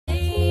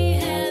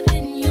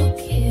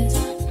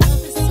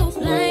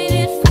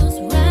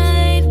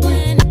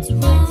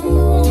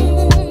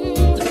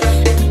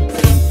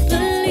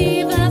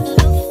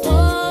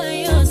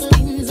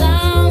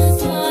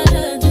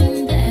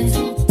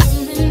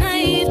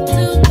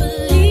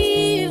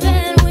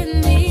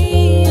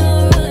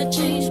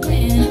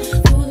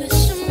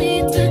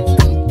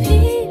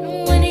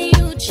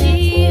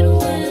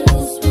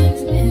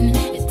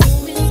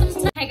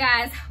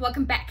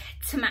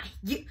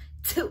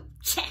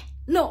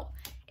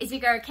It's your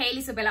girl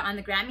Kaylee Sobella on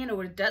the gram. You know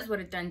what it does, what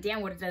it done,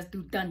 damn, what it does,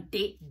 do, done,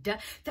 did, duh.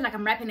 Feel like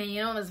I'm rapping and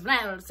you know, it's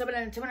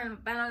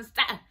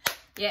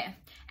yeah.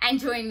 And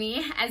join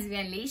me as we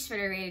unleash what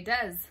it really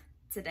does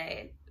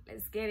today.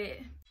 Let's get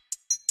it.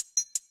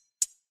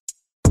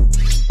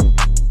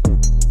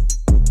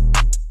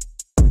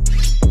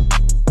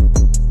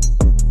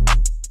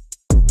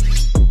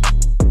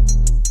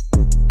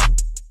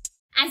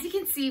 As you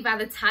can see by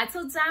the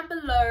title down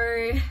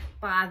below,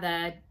 by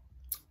the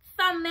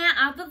thumbnail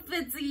of the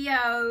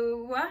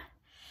video,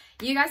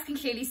 you guys can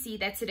clearly see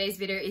that today's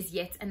video is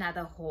yet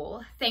another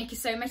haul. Thank you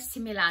so much to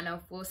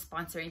Milanoo for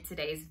sponsoring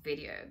today's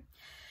video.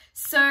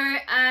 So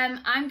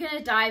I'm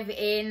gonna dive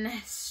in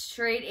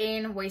straight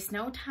in, waste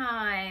no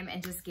time,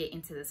 and just get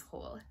into this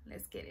haul.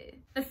 Let's get it.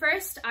 The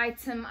first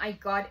item I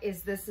got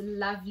is this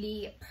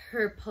lovely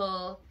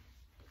purple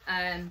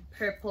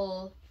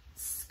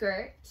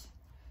skirt.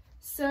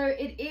 So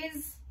it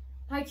is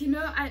like, you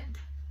know,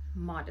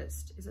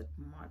 modest. Is it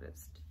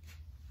modest?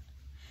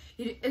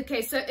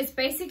 Okay, so it's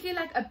basically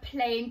like a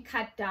plain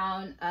cut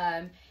down.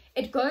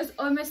 It goes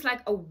almost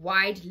like a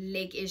wide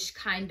leg-ish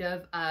kind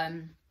of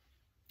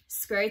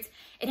skirt.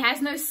 It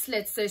has no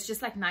slits, so it's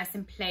just like nice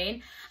and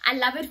plain. I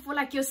love it for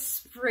like your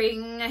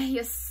spring,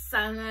 your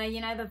summer,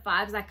 you know, the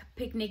vibes, like a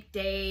picnic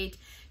date,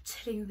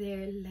 chilling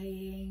there,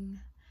 laying,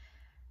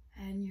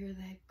 and you're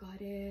that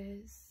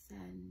goddess,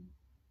 and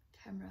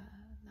camera,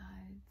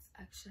 lights,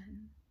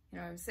 action, you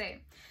know what I'm saying.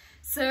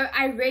 So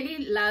I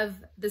really love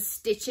the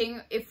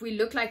stitching. If we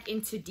look like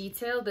into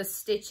detail, the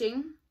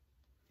stitching,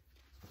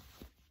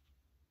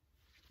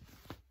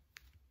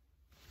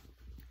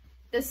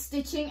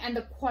 and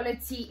the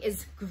quality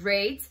is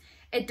great.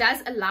 It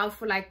does allow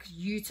for like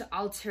you to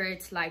alter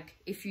it, like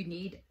if you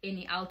need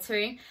any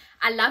altering.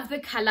 I love the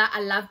color,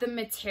 I love the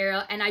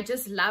material, and I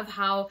just love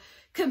how,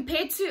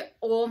 compared to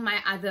all my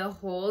other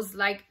hauls,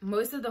 like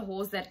most of the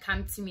hauls that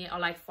come to me are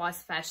like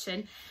fast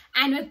fashion,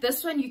 and with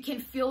this one you can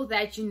feel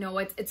that, you know,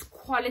 it's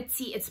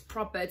quality, it's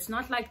proper. It's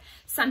not like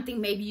something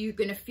maybe you're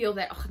gonna feel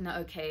that, oh no,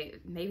 okay,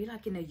 maybe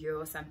like in a year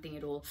or something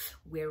it'll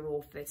wear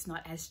off, it's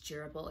not as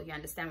durable. You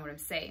understand what I'm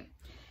saying?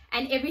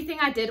 And everything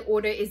I did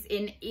order is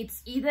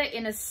it's either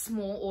in a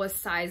small or a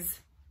size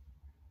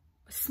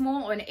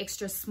small or an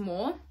extra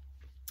small.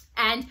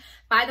 And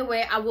by the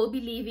way, I will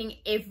be leaving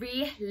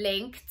every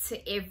link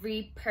to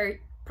every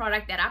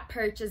product that I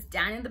purchased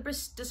down in the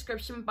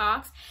description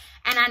box.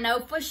 And I know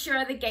for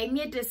sure they gave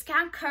me a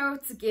discount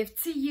code to give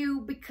to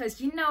you, because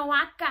you know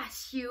I got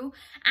you.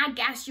 I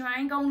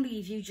ain't gonna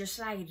leave you just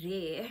like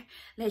there.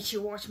 Let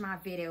you watch my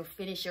video,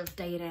 finish your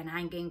data, and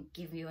I ain't gonna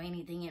give you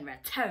anything in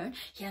return.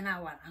 You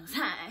know what I'm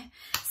saying?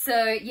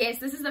 So yes,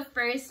 this is the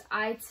first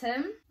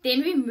item.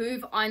 Then we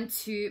move on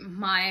to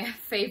my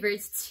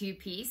favorite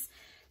two-piece.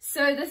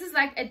 So this is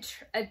like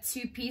a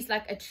two-piece,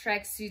 like a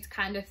tracksuit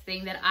kind of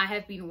thing that I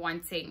have been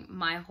wanting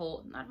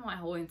not my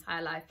whole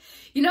entire life.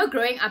 You know,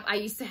 growing up, I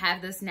used to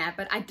have this nap,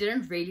 but I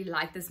didn't really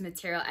like this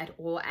material at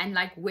all. And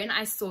like when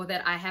I saw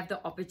that I have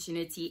the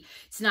opportunity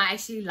to now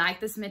actually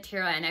like this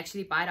material and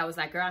actually buy it, I was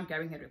like, girl, I'm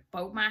grabbing it with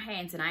both my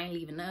hands and I ain't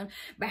leaving them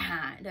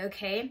behind,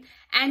 okay?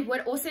 And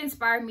what also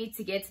inspired me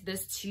to get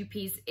this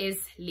two-piece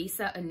is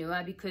Lisa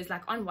Anua, because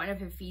like on one of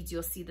her feeds,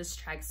 you'll see this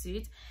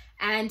tracksuit.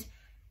 And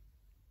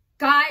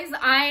guys,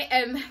 I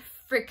am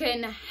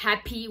freaking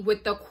happy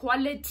with the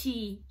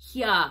quality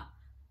here.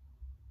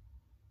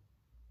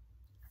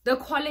 The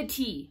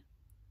quality.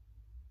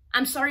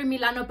 I'm sorry,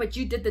 Milanoo, but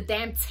you did the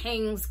damn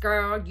things,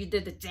 girl. You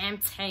did the damn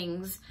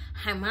things.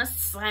 I must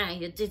say,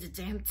 you did the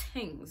damn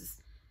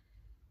things.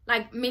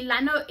 Like,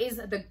 Milanoo is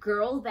the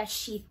girl that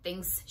she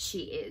thinks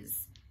she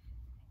is.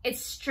 It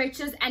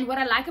stretches, and what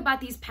I like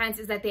about these pants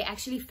is that they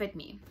actually fit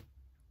me.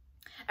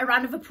 A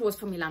round of applause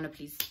for Milanoo,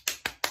 please.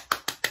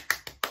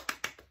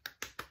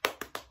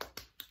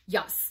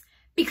 Yes,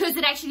 because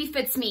it actually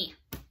fits me.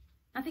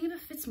 Nothing ever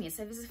fits me. It's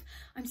as if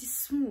I'm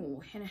just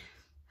small, you know.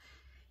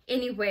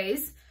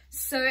 Anyways,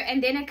 so,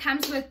 and then it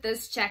comes with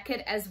this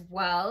jacket as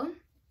well.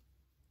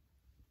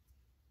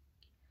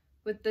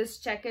 With this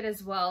jacket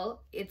as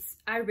well,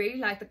 I really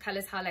like the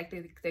colors, how like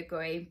they're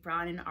going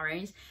brown and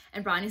orange,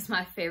 and brown is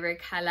my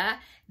favorite color.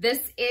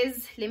 This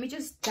is, let me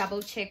just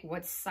double check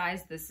what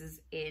size this is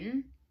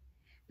in.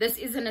 This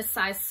is in a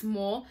size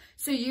small.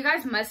 So you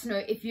guys must know,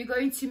 if you're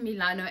going to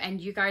Milanoo and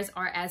you guys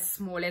are as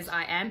small as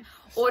I am,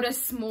 order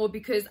small,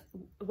 because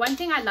one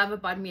thing I love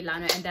about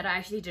Milanoo, and that I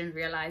actually didn't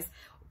realize,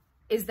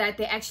 is that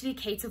they actually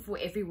cater for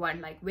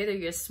everyone. Like whether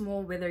you're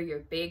small, whether you're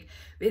big,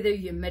 whether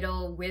you're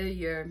middle, whether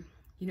you're,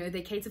 you know,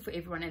 they cater for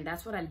everyone. And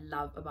that's what I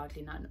love about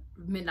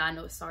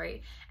Milanoo,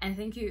 sorry. And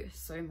thank you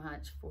so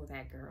much for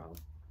that, girl.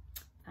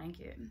 Thank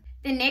you.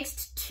 The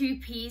next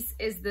two-piece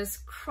is this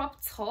crop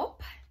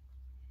top.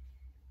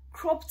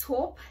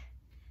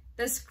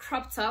 This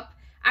crop top,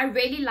 I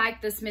really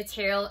like this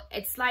material.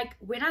 It's like,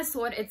 when I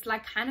saw it, it's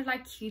like kind of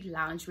like cute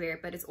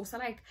loungewear, but it's also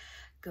like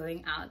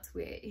going out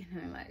where, you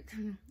know, like,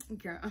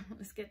 girl,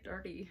 let's get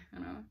dirty, you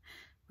know.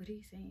 What are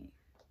you saying?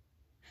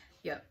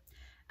 Yeah,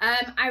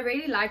 I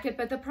really like it,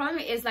 but the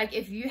problem is, like,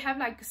 if you have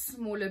like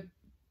smaller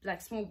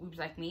like small boobs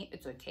like me,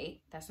 it's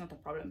okay, that's not a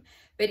problem.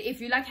 But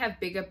if you like have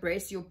bigger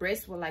breasts, your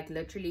breasts will like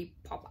literally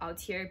pop out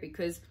here,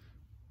 because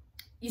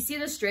you see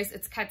this dress,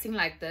 it's cutting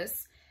like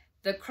this.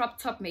 The crop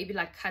top maybe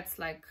like cuts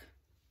like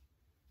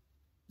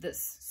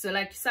this, so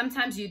like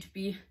sometimes you'd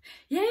be,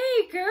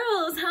 yay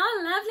girls,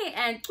 how lovely,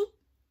 and oop,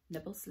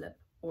 nipple slip,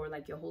 or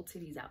like your whole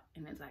titties out,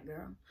 and it's like,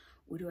 girl,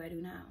 what do I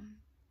do now?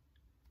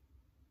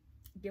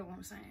 Get what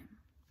I'm saying?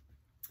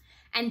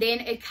 And then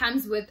it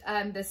comes with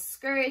the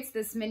skirts,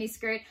 this mini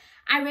skirt.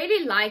 I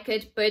really like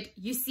it, but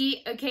you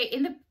see, okay,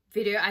 in the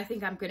video I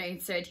think I'm gonna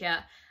insert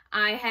here,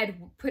 I had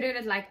put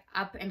it like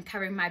up and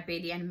covering my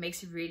belly, and it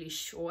makes it really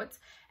short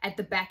at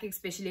the back,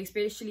 especially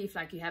if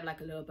like you have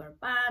like a little bit of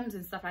bums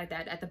and stuff like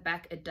that. At the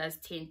back it does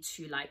tend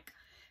to like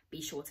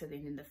be shorter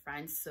than in the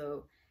front.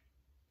 So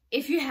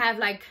if you have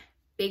like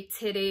big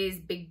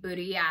titties, big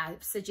booty, I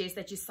suggest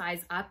that you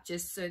size up,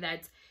 just so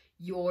that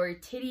your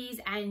titties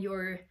and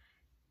your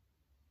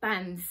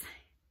buns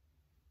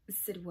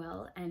sit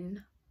well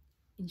and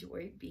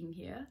enjoy being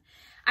here.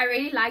 I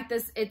really like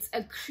this. It's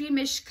a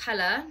creamish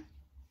color.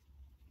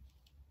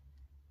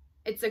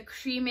 It's a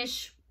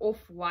creamish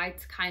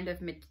off-white kind of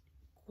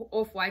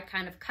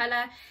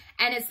color,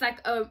 and it's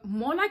like a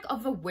more like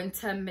of a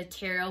winter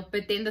material.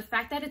 But then the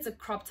fact that it's a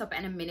crop top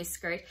and a mini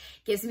skirt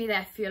gives me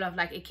that feel of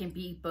like it can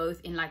be both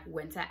in like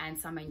winter and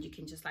summer, and you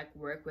can just like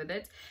work with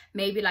it.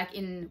 Maybe like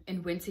in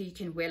winter you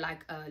can wear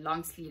like a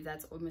long sleeve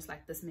that's almost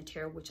like this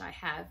material, which I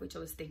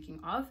was thinking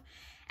of.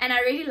 And I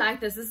really like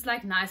this. This is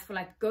like nice for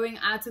like going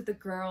out with the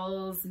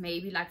girls,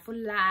 maybe like for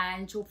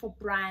lunch or for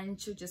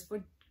brunch, or just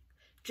for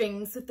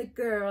drinks with the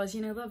girls,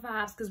 you know, the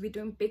vibes, because we're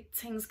doing big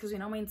things, because we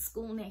know we're in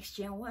school next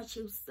year. What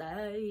you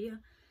say?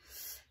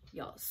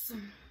 Yes.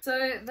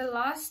 So the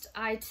last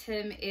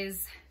item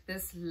is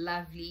this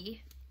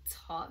lovely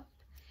top.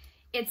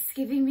 It's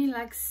giving me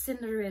like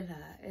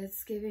Cinderella.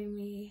 It's giving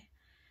me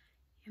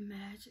Your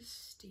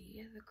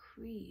Majesty, the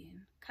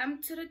Queen.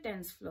 Come to the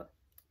dance floor.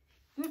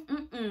 Oh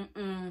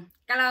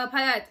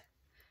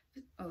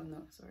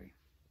no, sorry.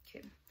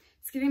 Okay.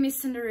 It's giving me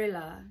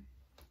Cinderella.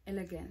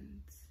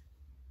 Elegant.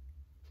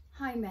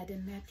 Hi,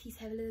 madam, may I please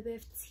have a little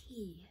bit of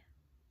tea?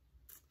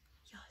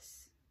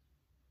 Yes.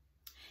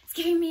 It's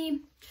giving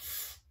me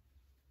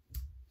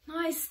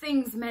nice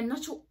things, man.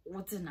 Not your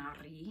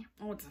ordinary.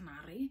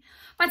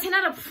 But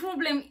another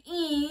problem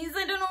is,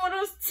 I don't know what I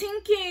was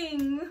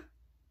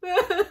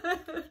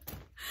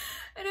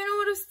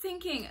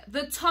thinking.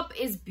 The top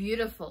is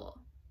beautiful,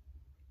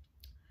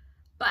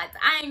 but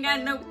I ain't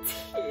got no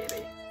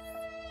titties.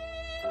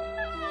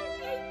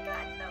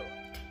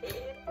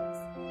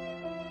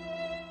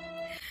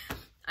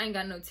 I ain't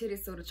got no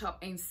titties, so the top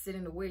ain't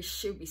sitting the way it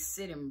should be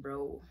sitting,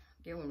 bro.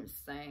 Get what I'm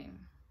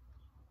saying?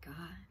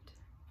 God,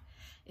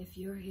 if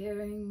you're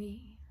hearing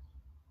me,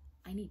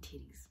 I need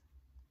titties.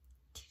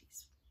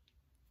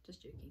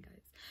 Just joking,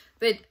 guys.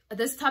 But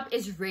this top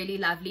is really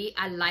lovely.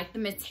 I like the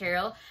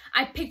material.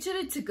 I pictured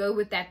it to go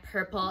with that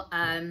purple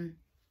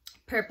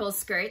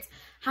skirt.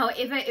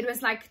 However, it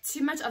was like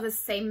too much of the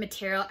same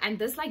material, and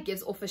this like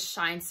gives off a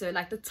shine. So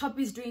like the top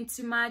is doing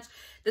too much,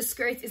 the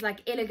skirt is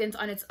like elegant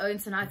on its own,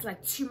 so now it's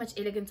like too much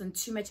elegance and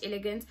too much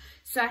elegance.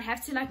 So I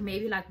have to like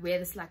maybe like wear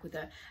this like with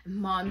a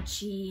mom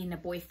jean, a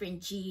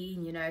boyfriend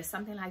jean, you know,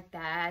 something like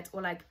that,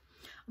 or like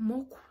a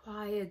more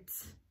quiet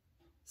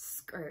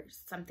skirt,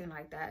 something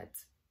like that.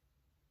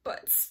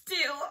 But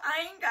still,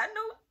 I ain't got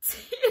no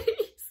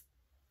titties.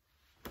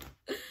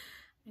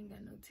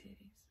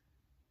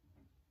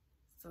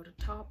 So the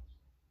top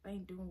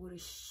ain't doing what it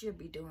should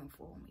be doing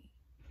for me.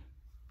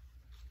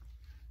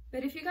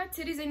 But if you got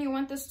titties and you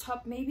want this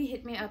top, maybe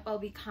hit me up. I'll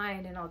be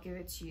kind and I'll give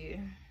it to you.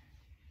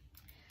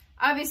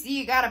 Obviously,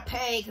 you gotta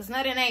pay, because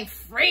nothing ain't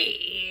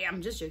free.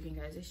 I'm just joking,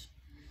 guys.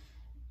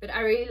 But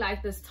I really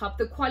like this top.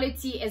 The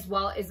quality as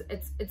well is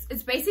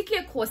it's basically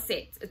a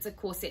corset. It's a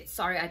corset.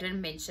 Sorry, I didn't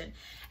mention.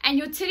 And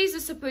your titties are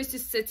supposed to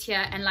sit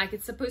here, and like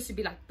it's supposed to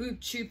be like boob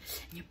tube,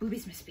 and your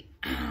boobies must be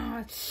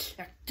like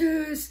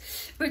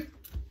this. But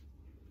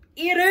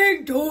it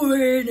ain't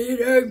doing,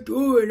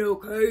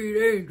 okay,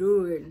 it ain't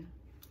doing.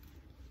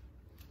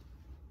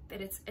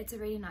 But it's a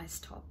really nice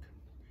top.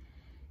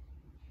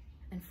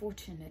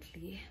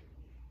 Unfortunately,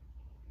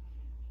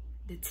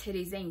 the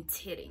titties ain't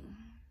titting,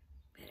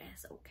 but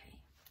that's okay.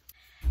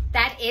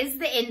 That is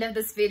the end of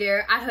this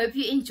video. I hope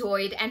you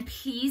enjoyed, and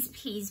please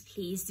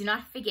do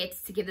not forget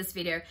to give this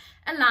video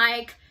a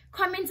like.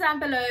 Comment down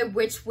below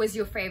which was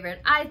your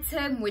favorite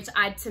item, which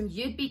item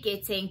you'd be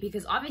getting,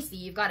 because obviously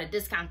you've got a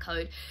discount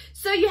code,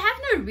 so you have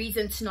no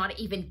reason to not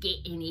even get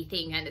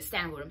anything.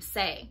 Understand what I'm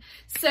saying?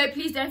 So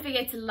please don't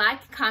forget to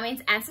like,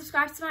 comment, and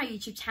subscribe to my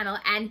YouTube channel,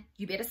 and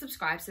you better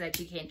subscribe so that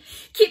you can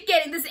keep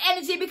getting this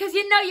energy, because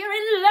you know you're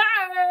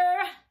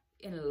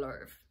in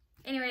love.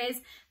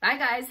 Anyways, bye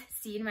guys,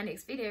 see you in my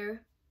next video.